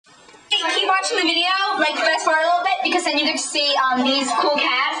watching the video, like fast forward a little bit because then you get to see these cool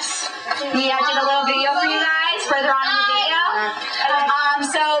cats. We did a little video for you guys further on in the video.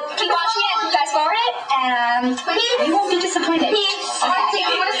 So keep watching it, fast forward it, and you won't be disappointed.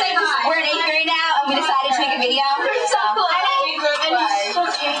 We're in 8th grade now, and we decided to make a video. So cool. Bye.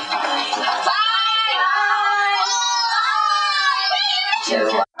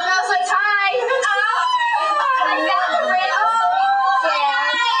 I was like, hi.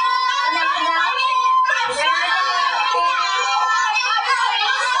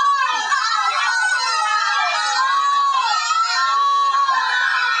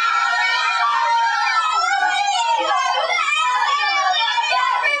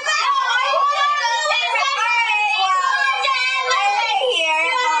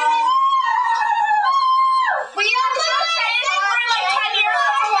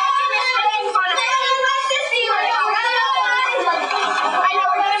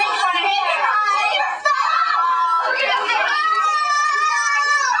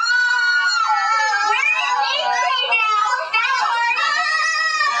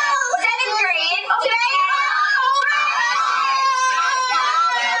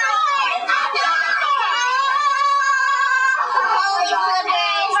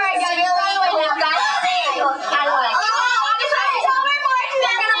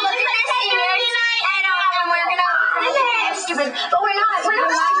 But we're not. Oh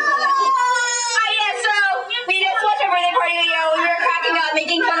yeah, so we just watched our birthday party video. We were cracking up,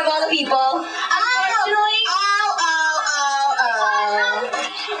 making fun of all the people. Unfortunately,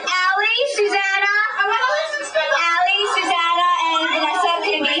 Alli, Suzanna, and Vanessa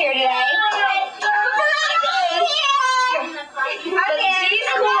couldn't be here today.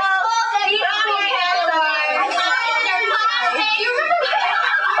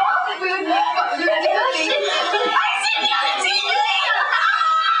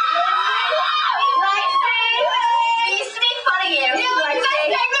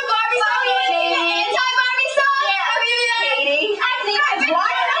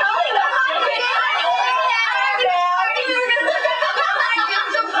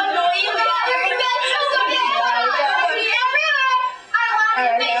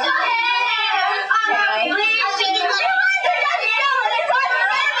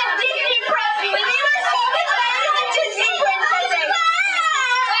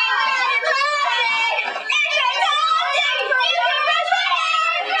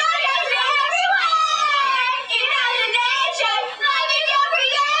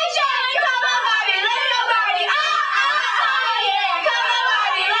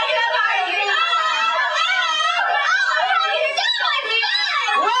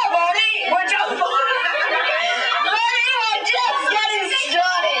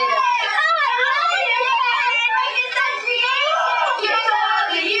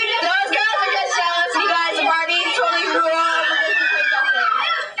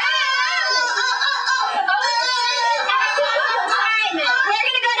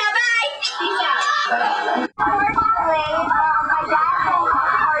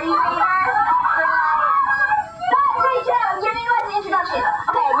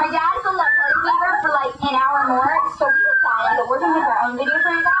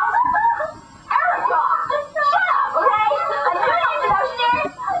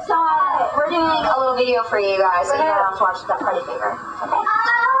 But these cool video for you guys so you don't have to watch that party favor. Okay?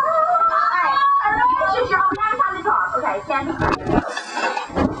 Alright. It's just your own time to talk. Okay, stand beside.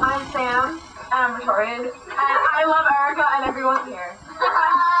 I'm Sam, and I'm retarded, and I love Erica and everyone here.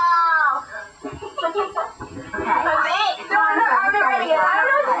 Oh! Okay.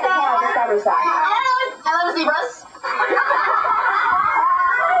 I love the zebras.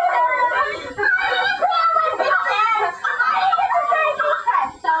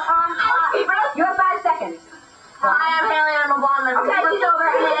 You have 5 seconds. Hi, I'm Hayley, and I'm a blonde. Okay, she's over.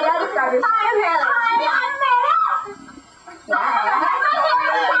 Hi, I'm Hayley.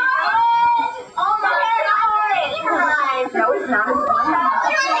 Oh my God, no, it's not. Alright,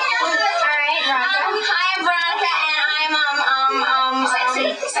 hi, I'm Veronica, and I'm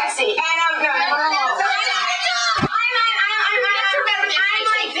sexy. And I'm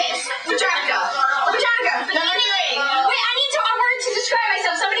like this. Veronica. Wait, I need a word to describe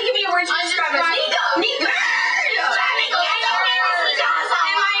myself. Somebody give me a word to describe myself.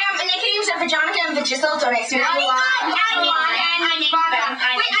 Vagisil, don't next to me. I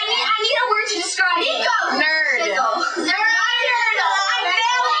need a word to describe it. Nerd. I'm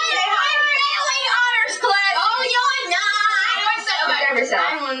failing honors class. Oh, you're not.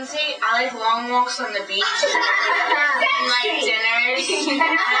 I'm Lindsay. I like long walks on the beach and like dinners. I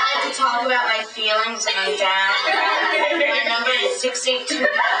like to talk about my feelings when I'm down. My number is 682.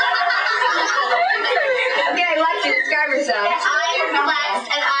 Okay, Lexi, describe yourself. I'm Lex,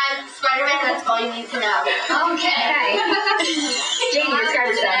 and I'm Spider-Man. That's all you need to know. Okay. Janey, describe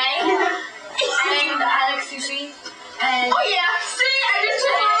yourself. I'm Alex Sushi. And Oh yeah, see, I just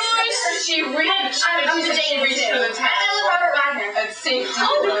realized she reached. I'm She Janey reached too. for the And test. I love Robert Wagner. At safety.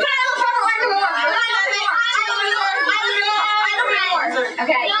 Oh, but I love Robert Wagner more. I love it. I love it more.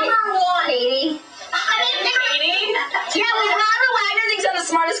 Okay. Number one. Katie. Katie? Yeah, well, Robert Wagner thinks I'm the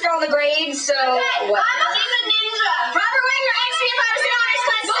smartest girl in the grade, so. Okay, What? I'm a ninja. Robert Wagner asked me if I was an honest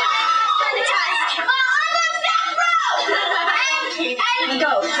class on the test. I'm a staff bro. And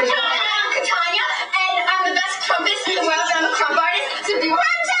Go. I'm Katanya, and I'm the best trumpist in the world. I'm a crump artist. So be one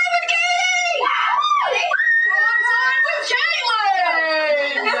time with Katie. One time with Caitlin.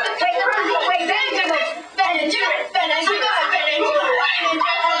 Wait, Ben and Jared. Ben and Jared. Ben and Jared.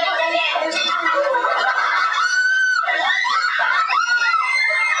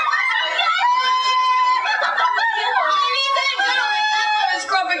 It's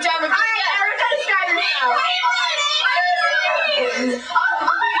crumping time with Erica, describe yourself.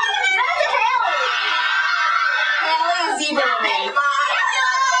 Hayley is zebra woman.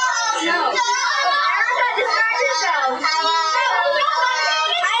 No. Erica, describe yourself.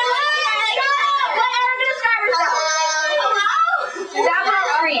 Let Erica describe herself. That was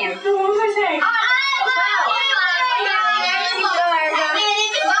Korean. What was I saying?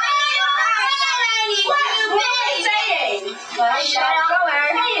 Shut up. Go,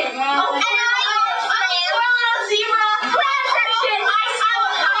 Eric.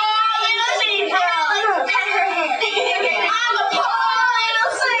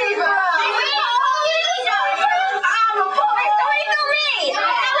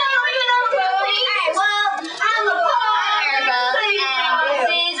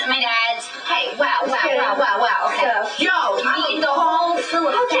 Wow. Okay. Yo, Eat the whole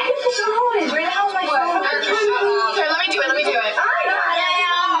Philip. Okay. Where the hell's my phone? Here, let me do it.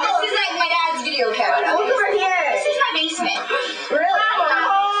 This is like my dad's video camera. Look over here. This is my basement. Really?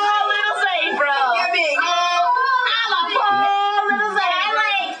 I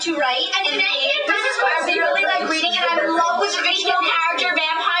like to write, and then this is where I really like reading, and I'm in love with a fictional character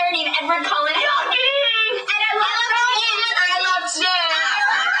vampire named Edward Cullen. And I love Jim.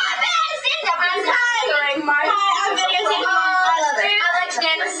 I'm videotaping. I love it. I like to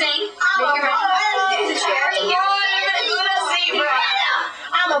dance and sing. I'm